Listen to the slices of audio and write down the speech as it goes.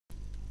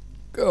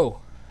Go.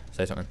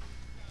 Say something.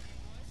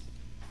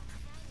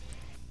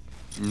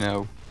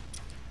 No.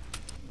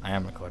 I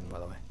am recording, by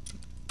the way.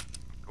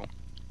 Cool.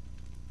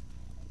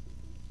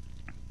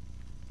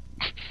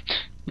 I'm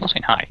not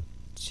saying hi.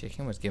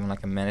 Chicken was given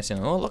like a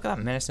menacing. Oh, look at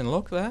that menacing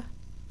look there.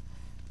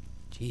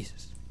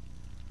 Jesus.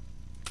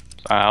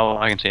 All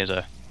I can see is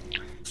a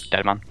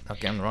dead man.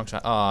 Okay, I'm on the wrong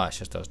side. Oh, it's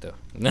just us two.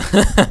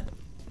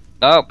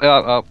 Oh,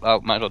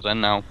 might as well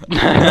end now.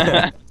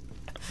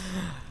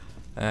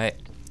 Alright,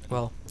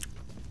 well,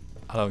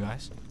 hello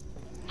guys.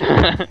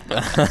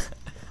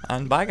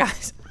 And bye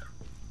guys.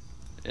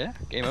 Yeah,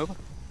 game over.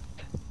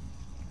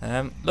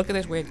 Look at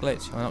this weird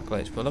glitch. Well, not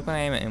glitch, but look when I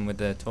aim at him with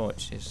the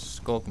torch, his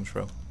skull comes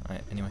through.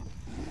 Right, anyway.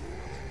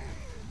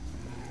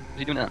 Is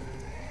he doing that?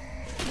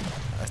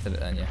 I did it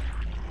then, yeah.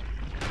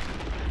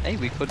 Hey,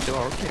 we could do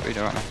our update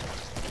video right now.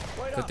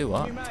 Could do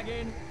what?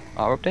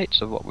 Our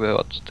updates of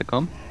what's to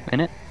come in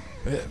it.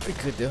 We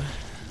could do.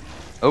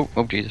 Oh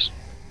Jesus.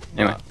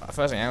 Anyway.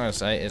 First thing I'm going to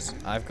say is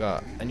I've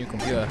got a new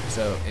computer,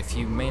 so if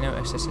you may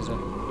notice this is a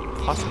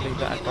possibly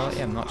better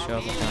quality, I'm not sure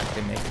if I can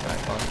actually make it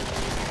better quality.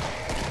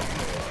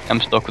 I'm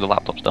stuck with a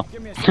laptop still.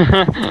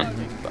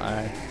 But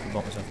I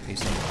bought myself a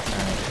PC.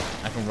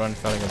 I can run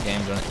fairly good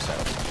games on it, so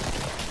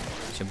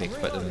should be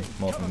expected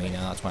more from me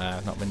now. That's why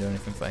I've not been doing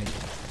anything for ages.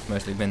 It's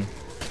mostly been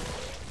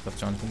stuff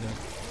John's been doing.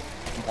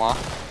 What?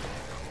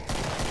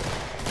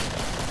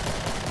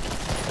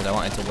 Because I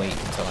wanted to wait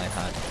until I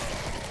had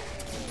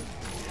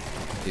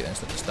computer and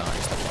stuff to start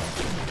and stuff like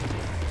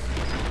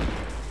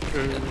that.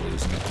 And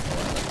losing it or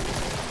whatever.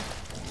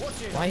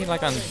 Why are you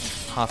like on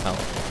half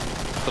health?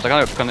 Because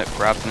I kind of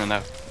grabbed and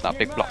then that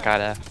big block guy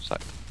there. It's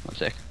like, that's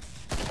sick.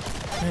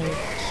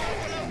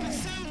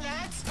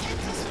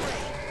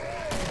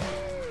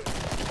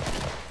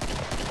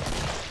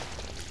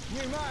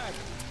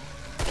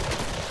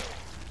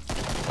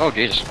 Oh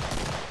Jesus.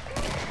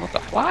 What the?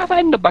 Why have I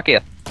ended up back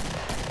here?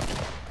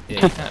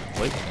 Yeah, you can't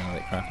wait a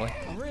bit crackly.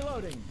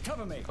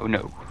 Oh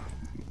no.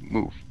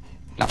 Move.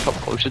 Laptop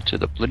closer to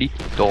the bloody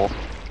door.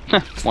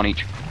 One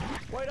each.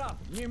 Wait up,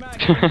 new mag.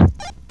 Now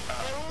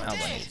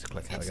I need to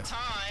click. There we go. It's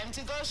time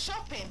to go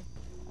shopping.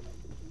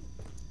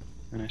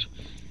 Very nice.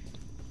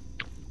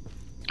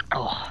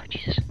 Oh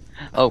Jesus.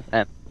 Oh,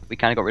 we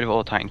kind of got rid of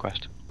all the Titan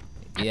Quest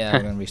Yeah,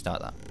 I'm gonna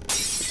restart that.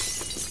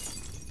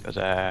 because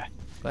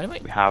But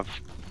anyway, we have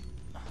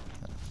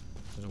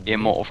there's a the weird-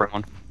 Immortal Front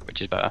one,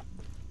 which is better.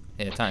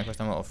 Yeah, Titan Quest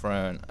Immortal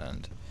Throne,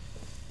 and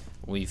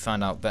we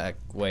found out better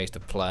ways to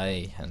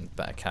play and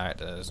better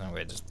characters, and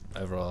we're just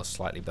overall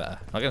slightly better.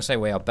 I'm not gonna say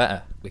we are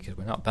better because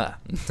we're not better.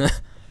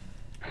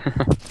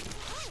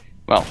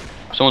 Well,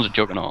 someone's a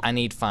juggernaut. I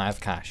need 5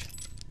 cash.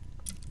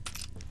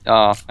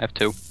 I have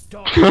 2.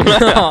 Stop.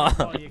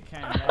 Oh, you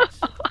can, Rex.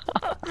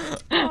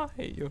 I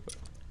hate you.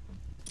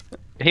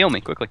 Heal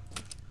me quickly.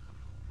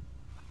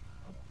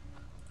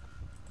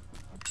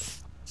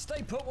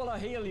 Stay put while I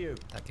heal you.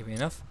 That give me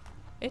enough?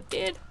 It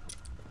did.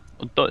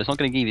 It's not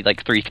going to give you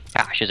like 3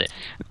 cash, is it?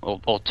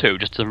 Or 2,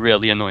 just to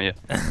really annoy you.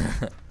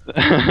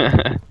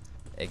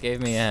 It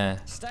gave me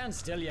Stand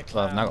still, you well,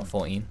 clown. I've now got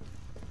 14.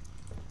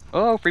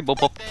 Oh, free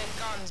bullpup. Their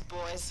guns,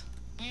 boys.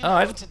 You Oh, know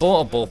I what just to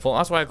bought a do. bullpup.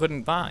 That's why I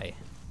couldn't buy.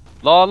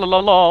 Lol,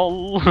 lol,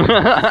 lol.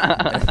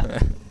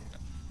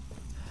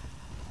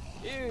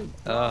 You.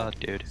 Oh,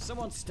 dude.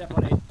 Someone step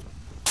on it.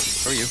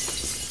 Who are you?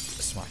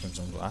 Smacking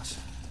some glass.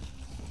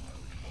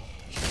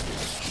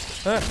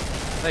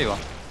 There you are.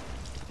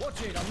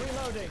 Watch it, I'm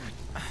reloading.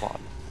 What?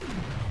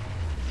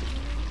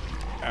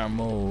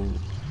 Ammo.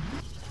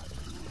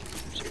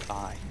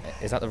 Supply.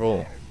 Is that the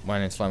rule?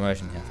 When in slow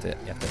motion, you have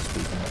to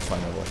speak in a slow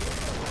mo voice.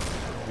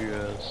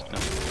 Yes.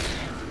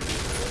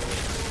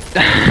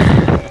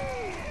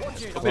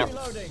 Watch it, I'm Yeah.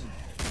 reloading.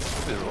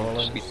 No.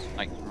 Just be,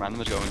 like,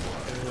 random is going.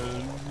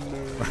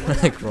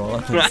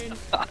 Crawler.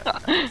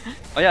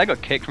 Oh yeah, I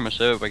got kicked from a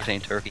server by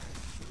saying turkey.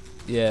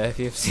 Yeah, if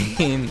you've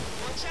seen Watch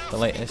out the for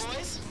latest, them,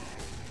 boys.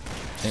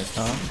 I think it's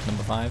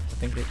number 5. I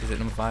think is it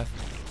number 5?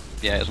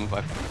 Yeah, it's on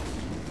 5.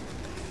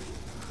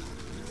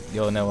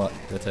 You'll know what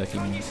the turkey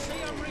means.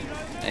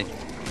 Hey,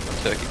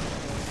 turkey.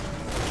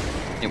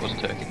 It wasn't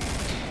turkey.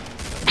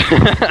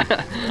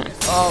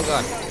 Oh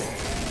god.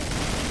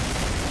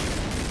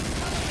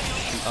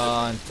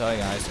 Oh, I'm sorry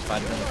guys, if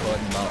I'd been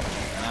recording about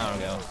an hour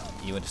ago,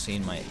 you would have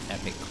seen my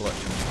epic clutch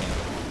when you came.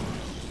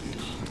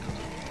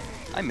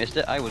 I missed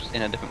it. I was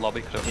in a different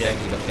lobby because I was Yeah,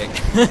 kicked. you got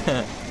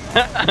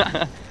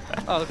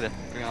kicked. Oh, look at it.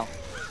 Bring it out.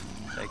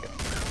 Take it.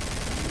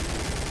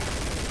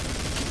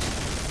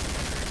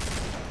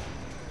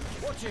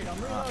 Watch it,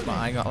 I'm reloading. But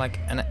I got like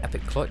an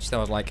epic clutch. There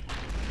was like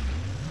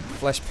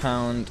flesh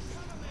pound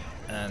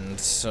and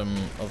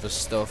some other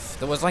stuff.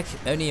 There was like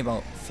only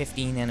about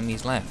 15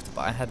 enemies left,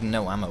 but I had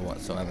no ammo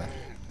whatsoever.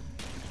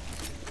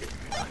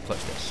 I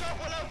clutched it. Shop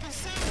will open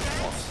soon,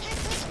 lads. Head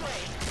this way.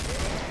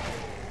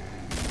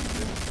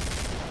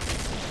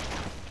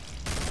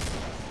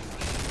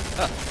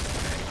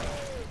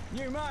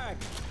 New mag.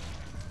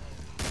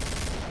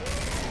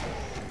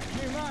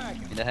 New mag.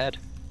 In the head.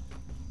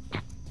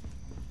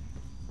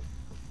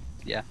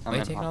 Yeah, What are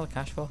you taking all the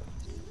cash for?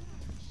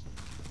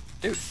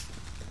 Dude,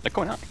 They're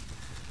coming out.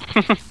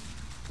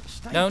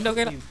 No, don't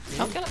kill it.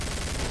 Don't kill it.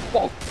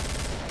 Whoa.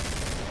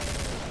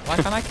 Why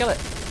can't I kill it?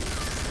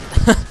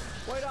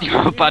 Wait up.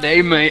 You're a bad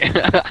aim, mate.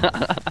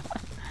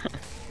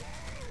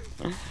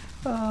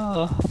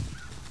 Oh.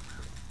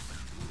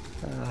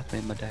 That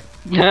made my day.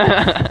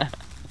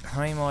 How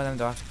many more of them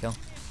do I have to kill?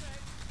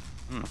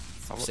 Hmm.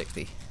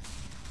 60.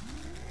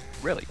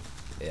 Really?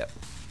 Yep.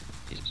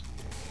 Jesus.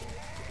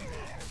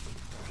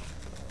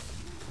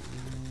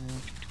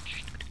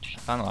 I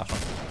found the last one.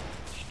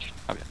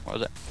 Oh yeah, what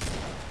was it?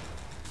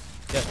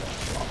 Yes.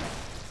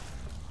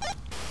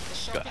 The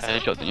shop Got is a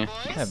headshot, open, didn't you?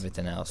 boys.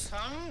 Everything else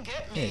Come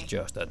get is me.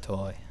 just a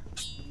toy.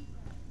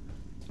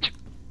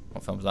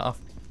 What film's that off?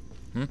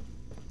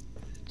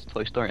 It's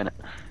Toy Story, innit?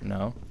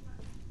 No.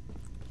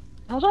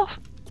 That was off.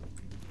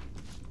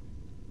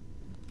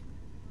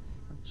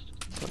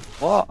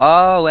 What?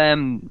 Oh,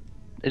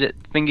 is it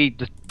Thingy,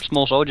 the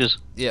small soldiers?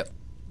 Yep.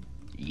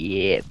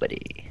 Yeah,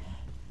 buddy.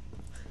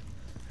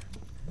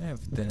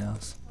 Everything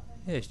else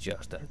is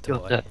just a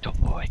Just toy. a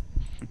toy.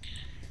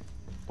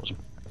 Awesome.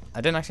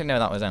 I didn't actually know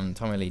that was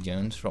Tommy Lee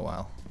Jones for a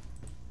while.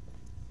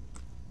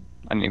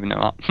 I didn't even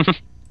know that.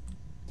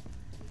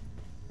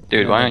 Dude,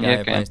 You know why the aren't guy you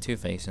who okay? plays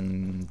Two-Face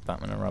and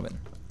Batman and Robin?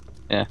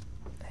 Yeah.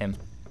 Him.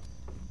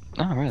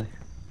 Oh, really?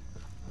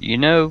 You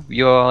know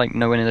you're like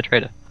nowhere near the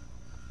trader.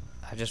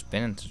 I've just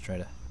been into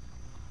Trader.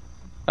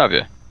 Have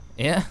you?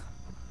 Yeah.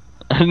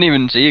 I didn't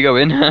even see you go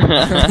in.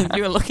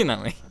 You were looking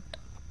at me.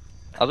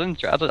 I was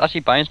actually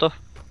buying stuff.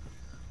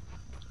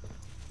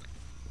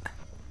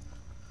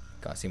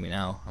 Can't see me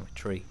now. I'm a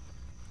tree.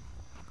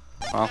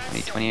 Well, I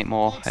need 28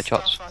 more Good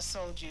headshots. stuff I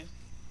sold you.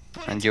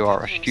 Put it And to you are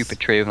good a use. stupid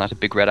tree with a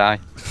big red eye.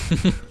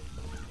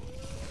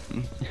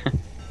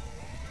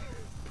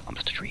 I'm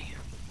just a tree.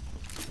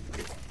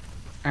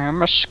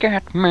 I'm a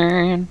scat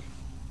man.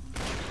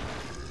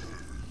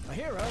 A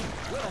hero?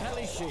 Where the hell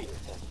is she?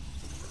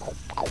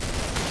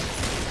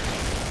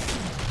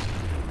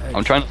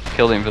 I'm trying to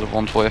kill the invisible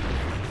ones for you.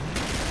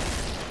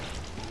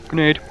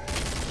 Grenade.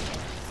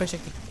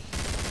 360.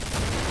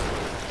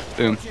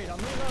 Boom. Shit, I'm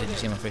Did reloading. you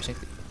see my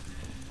 360?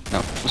 No.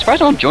 I'm surprised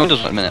no one joined us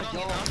in a minute.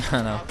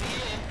 I know.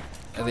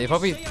 They're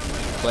probably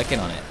clicking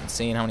on it and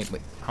seeing how many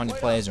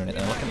players are in it.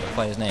 They're looking at the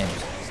players' names,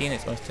 seeing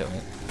it's supposed to.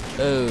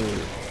 Oh.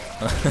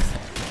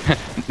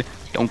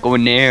 Don't go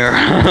in there.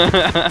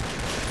 I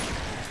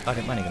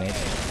didn't mind grenades.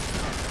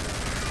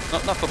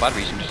 not for bad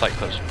reason, just like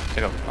because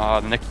they go, oh,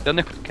 the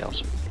Nicholas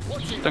kills.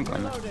 Just don't go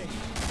in there. Reloading.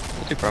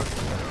 They're too pro.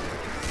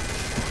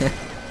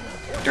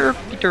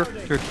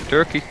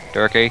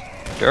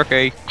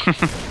 Turkey.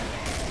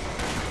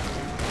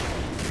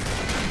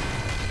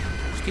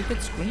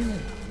 Stupid screaming.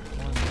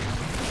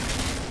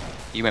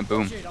 You went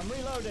boom. Shit, I'm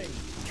reloading.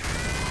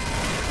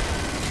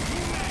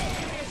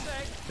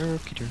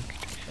 Turkey.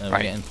 We're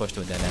Right. getting pushed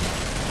to a dead end.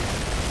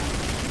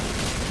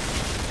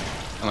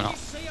 No, we're not.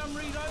 See, I'm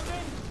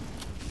reloading.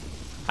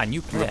 A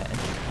new player.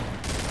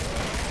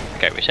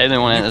 Okay, we say they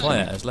want A to new enter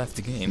player some. has left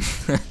the game.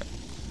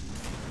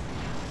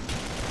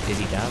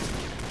 Dizzy Dad.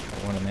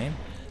 Want a name?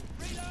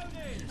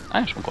 I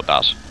have someone called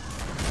Daz.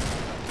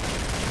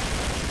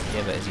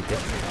 Yeah, but is he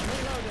different?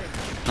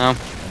 No, Or does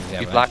he have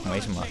he's an black.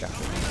 exclamation mark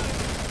after it?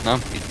 No,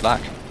 he's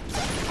black.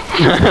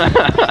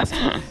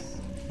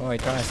 What are you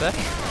trying to say?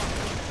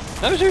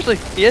 No, seriously,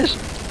 he is.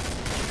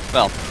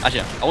 Well,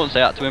 actually, I wouldn't say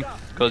that to him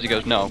because he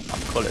goes, no,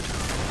 I'm coloured.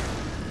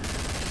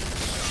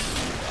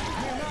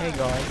 Hey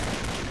guys.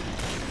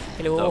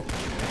 Hello. So-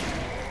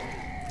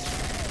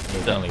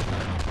 He's so- only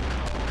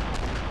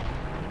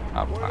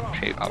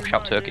I'll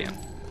shout turkey him.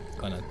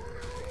 gonna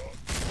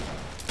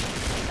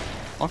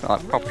Look at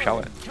that proper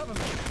shout it. Cover me.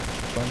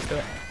 go into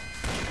it.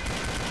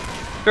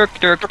 Turkey.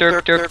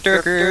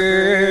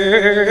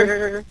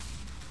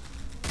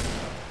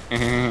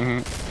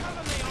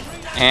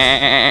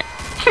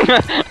 Come and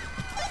get 'em.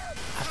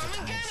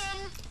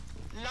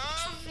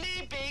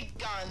 Lovely big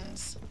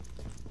guns.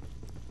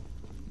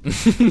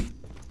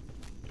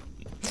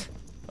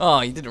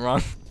 Oh, you did it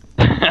wrong.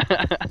 Meant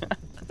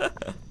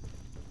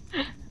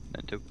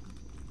to.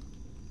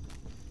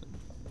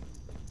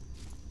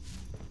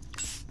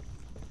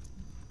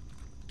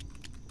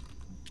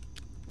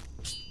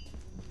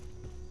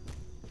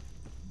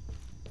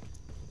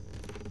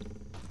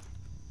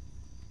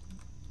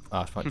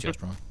 Oh, it's probably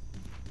just wrong.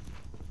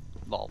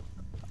 Lol.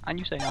 And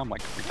you say I'm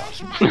like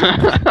Making my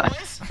retarded. way,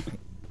 boys.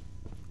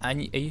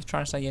 And are you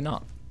trying to say you're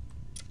not?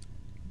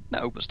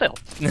 No, but still.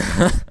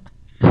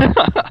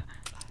 Right,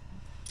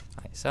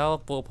 sell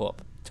bullpup.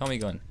 Tommy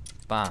gun.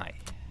 Buy.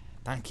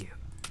 Thank you.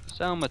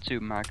 Sell my 2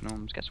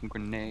 magnums, get some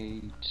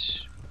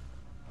grenades.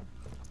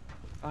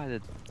 Buy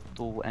the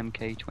dual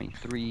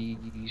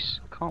MK23s.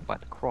 Can't buy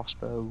the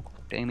crossbow.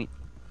 Damn it.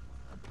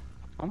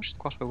 How much does the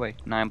crossbow weigh?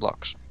 9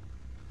 blocks.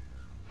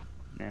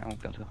 Now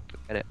I've got to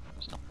get it.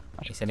 Still.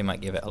 He said he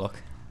might give it a look.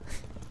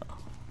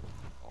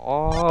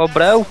 Oh, That's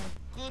bro. some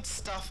good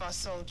stuff I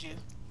sold you.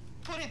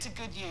 Put it to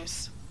good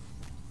use.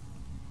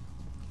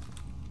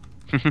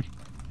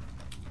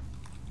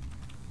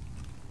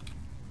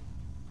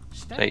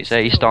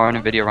 Say he's starring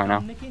a video right now.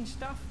 Nicking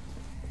stuff.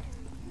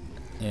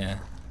 Yeah.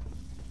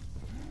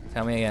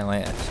 Tell me again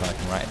later so I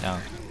can write it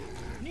down.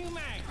 New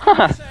mag.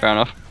 Fair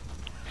enough.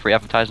 Free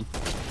advertising.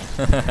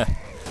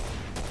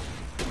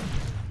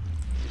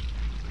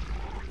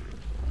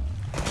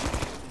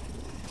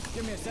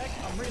 Give me a sec.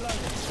 I'm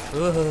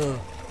reloading.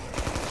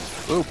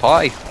 Ooh. Ooh,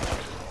 pie.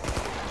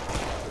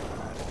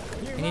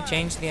 Can you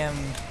change the Yeah,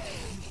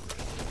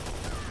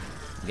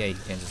 you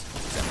can change this.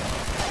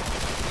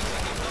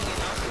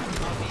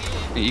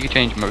 You can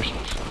change most.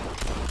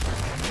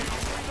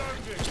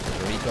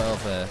 The recoil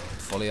for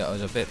fully auto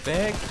is a bit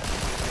big.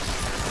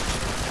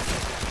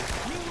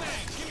 New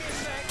mag. Give me a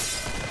sec.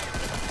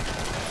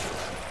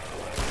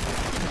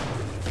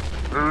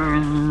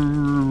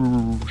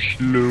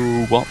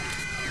 Slow up.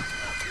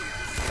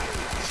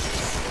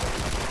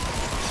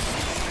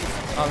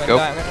 Oh, I'm gonna Go.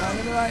 die, I'm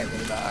gonna die, I'm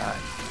gonna die.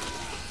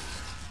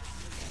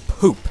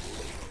 Poop.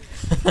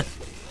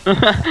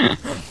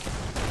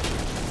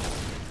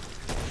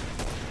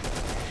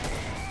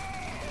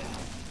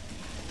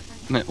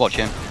 Watch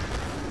him.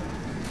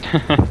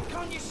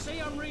 Can't you see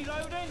I'm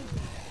reloading?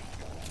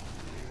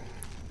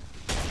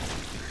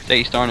 See,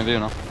 he's starting to do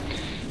now.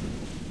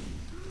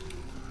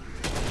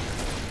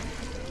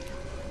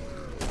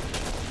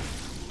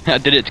 I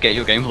did it to get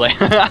your gameplay.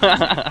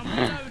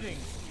 I'm reloading.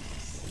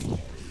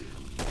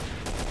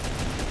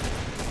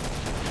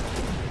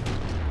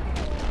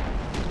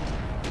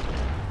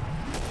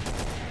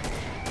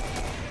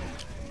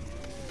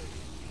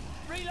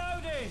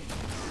 Reloading.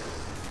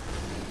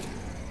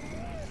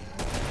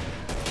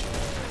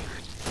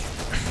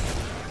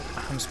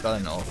 I'm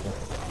spelling awful.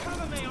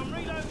 Cover me. I'm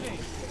reloading.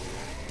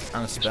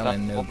 I'm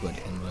spelling no good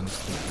in one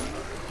speak.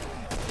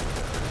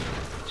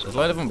 There's a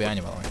load of them behind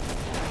you, by the way.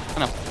 I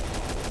know.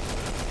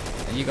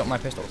 And you got my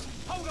pistols.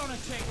 Hold on a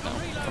tick. I'm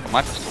Look reloading. at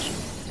my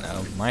pistols.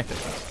 No, my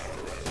pistols.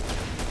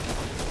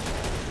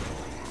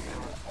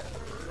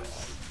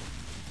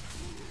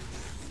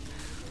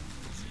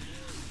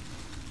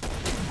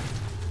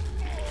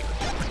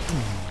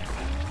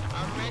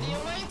 I'm ready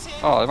and waiting.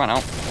 Oh, they ran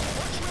out.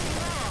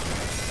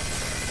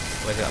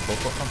 Where's that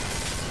bullpup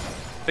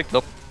from? Picked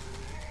up.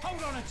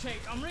 Hold on a tick.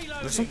 I'm reloading.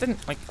 There's something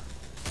like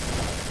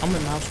on my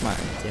mouse mat.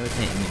 It's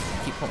irritating me.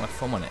 I keep putting my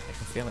thumb on it. I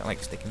can feel it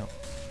like sticking up.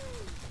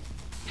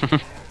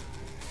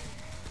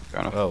 Fair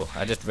enough. Oh,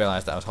 I just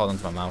realised that I was holding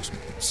to my mouse,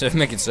 so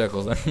making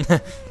circles then.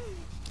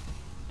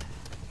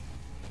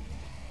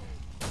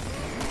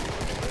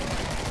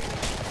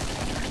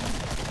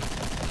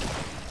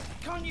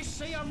 Can't you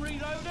see I'm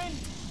reloading?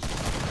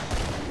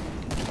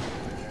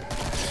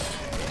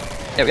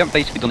 Yeah, we haven't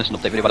basically done this in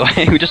an update video, by the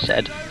way. We just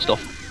said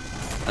stuff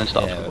and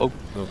stuff. Yeah, Oh,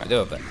 we'll do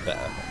a bit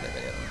better with the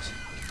videos.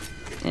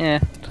 yeah.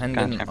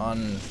 Depending Kinda.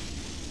 on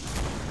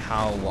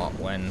how, what,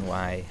 when,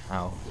 why,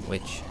 how,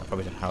 which. I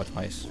probably said how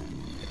twice.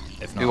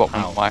 If not Who, what,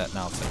 when, how, why?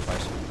 now I've said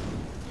twice.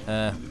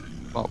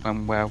 What,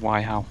 when, where,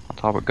 why, how.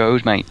 That's how it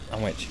goes, mate.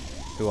 On which?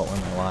 Who, what, when,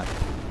 why, why.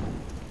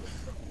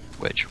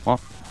 Which?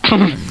 What?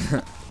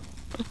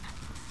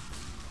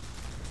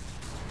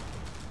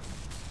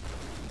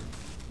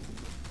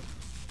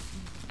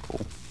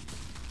 Cool.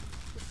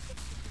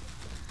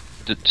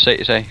 Say,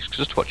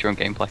 just watch your own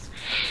gameplay.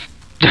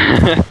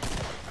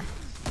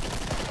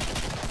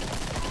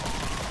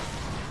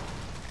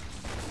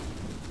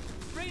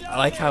 I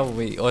like how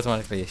we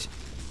automatically.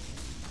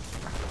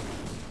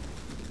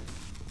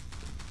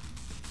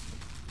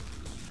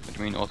 What do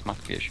you mean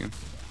automatically assume?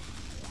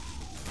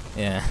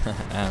 Yeah,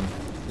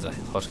 there's a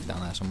husk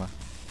down there somewhere.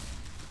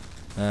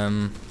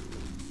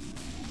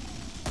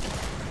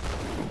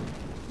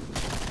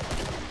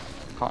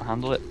 Can't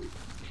handle it.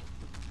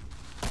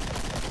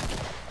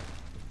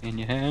 Can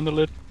you handle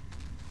it?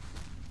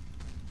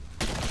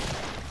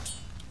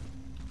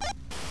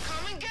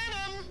 Come and get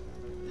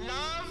 'em.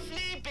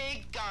 Lovely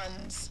big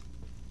guns.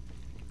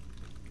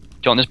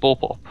 John, this ball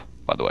pop,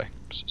 by the way.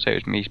 Say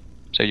it's me.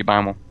 Say you buy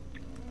one.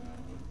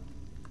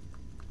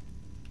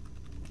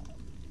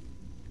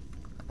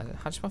 How do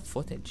you spell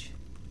footage?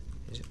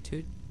 Is it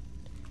two?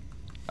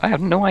 I have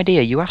no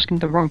idea. You asking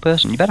the wrong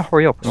person. You better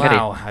hurry up and get it.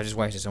 Wow, I just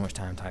wasted so much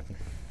time typing.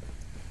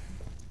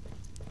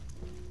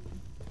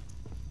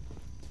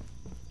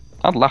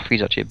 I'd laugh if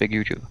he's actually a big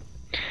YouTuber.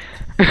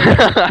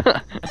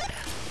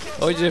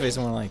 What would you do if it's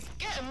someone like,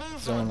 Get a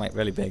move someone on. like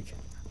really big?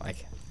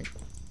 Like,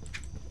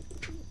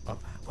 oh,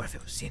 what if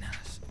it was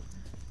Cnanas?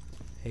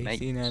 Hey,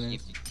 Mate,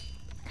 Cnanas.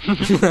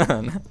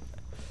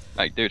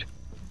 Like, dude.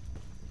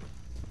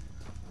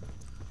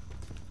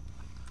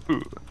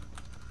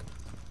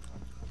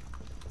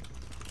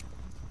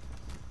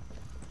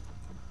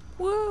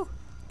 Woo!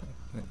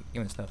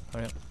 Give me the stuff.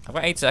 Hurry up. I've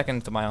got 8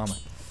 seconds to buy armor.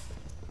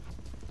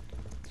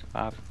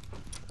 5.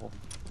 Oh,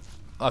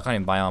 I can't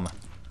even buy armor.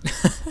 It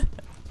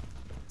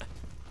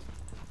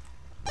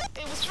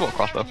was Sword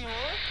fun crossbow. having you all,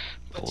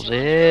 but Pulls you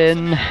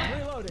in.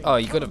 Reloading. Oh,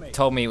 you could Cover me. have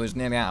told me it was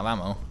nearly out of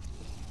ammo.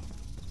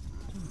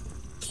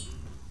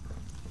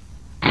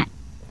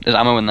 There's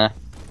ammo in there.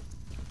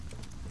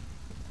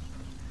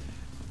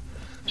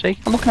 See,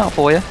 I'm looking out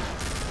for you.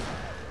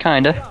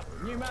 Kinda.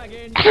 New mag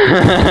in.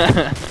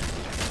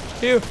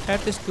 Here,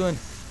 have this gun.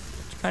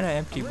 It's kind of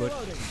empty, but.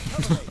 Reloading.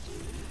 Cover me.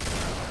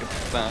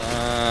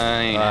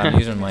 fine. I'm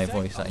using my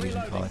voice, not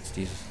using cards.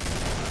 Jesus.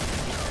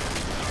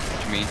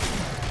 What do you mean?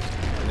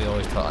 We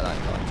always talk like that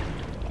card.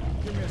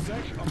 Give me a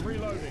sec, I'm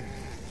reloading.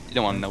 You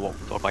don't want to know what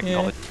talk like Yeah.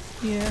 college.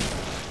 Yeah.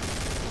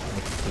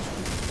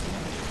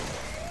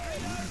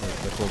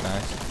 We're cool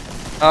guys.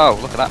 Oh,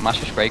 look at that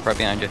master spray right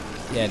behind you.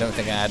 Yeah, I don't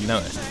think I had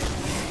noticed.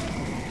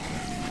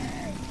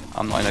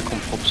 I'm not in a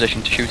comfortable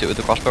position to shoot it with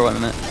the crossbow at the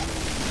minute.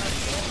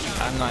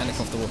 I'm not in a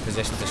comfortable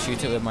position to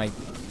shoot it with my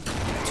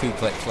 2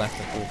 clicks left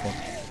of awful.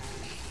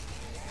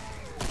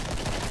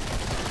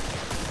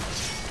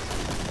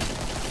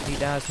 He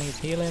does need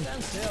healing.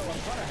 Stand still, I'm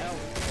trying to help.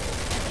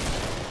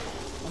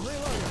 I'm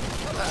reloading.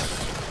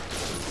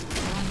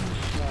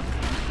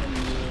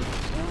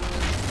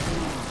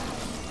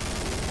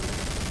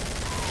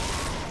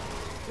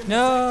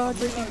 No,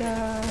 Drizzy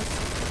does.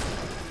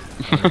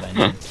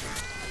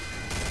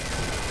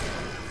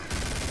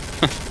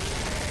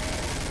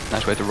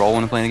 Nice way to roll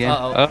when I'm playing a game.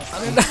 Uh-oh.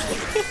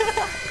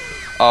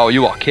 Oh,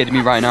 you are kidding me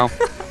right now.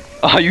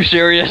 Are you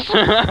serious?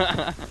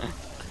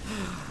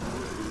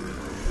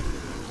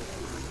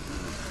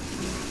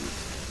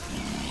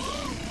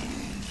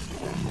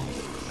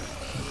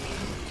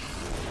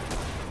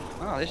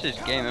 Oh, this is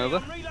game over.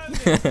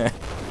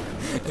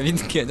 Have you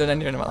done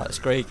anything about that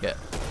Scrake yet?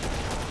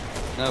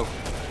 No.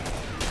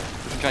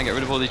 I'm trying to get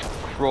rid of all these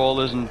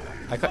crawlers and...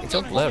 It's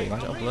all blurry, why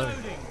is it all blurry?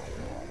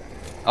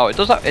 Oh, it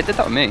does that. It did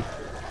that with me.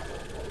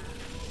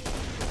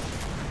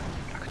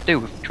 I could do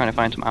with trying to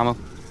find some ammo.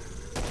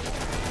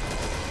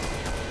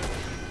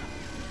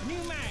 New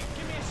mag,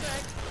 give me a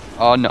sec.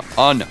 Oh no!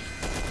 Oh no!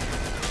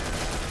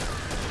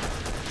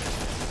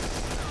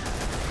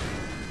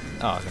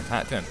 Oh, I was going to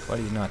attack him, but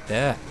he's not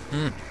there.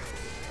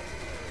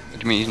 What do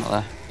you mean he's not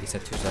there? He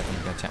said 2 seconds,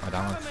 I'm going to check my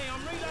download. Follow me,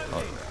 I'm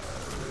reloading. Oh.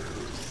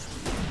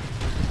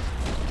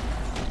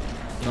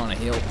 You want to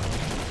heal?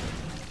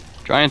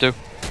 Trying to.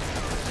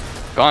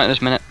 Got it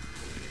this minute.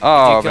 Did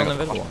Oh, you kill bring an it-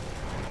 invisible one?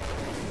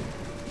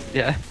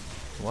 yeah.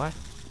 Why?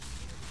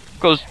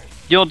 Because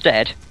you're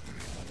dead.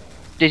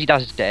 Dizzy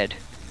Daz is dead.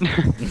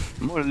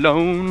 I'm all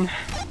alone.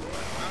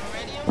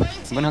 Already I'm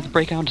awaiting. gonna have to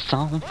break out a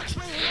song. Watch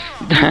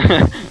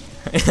where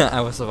you are.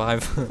 I will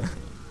survive.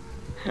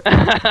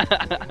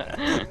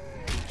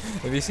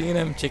 Have you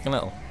seen Chicken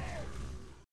Little?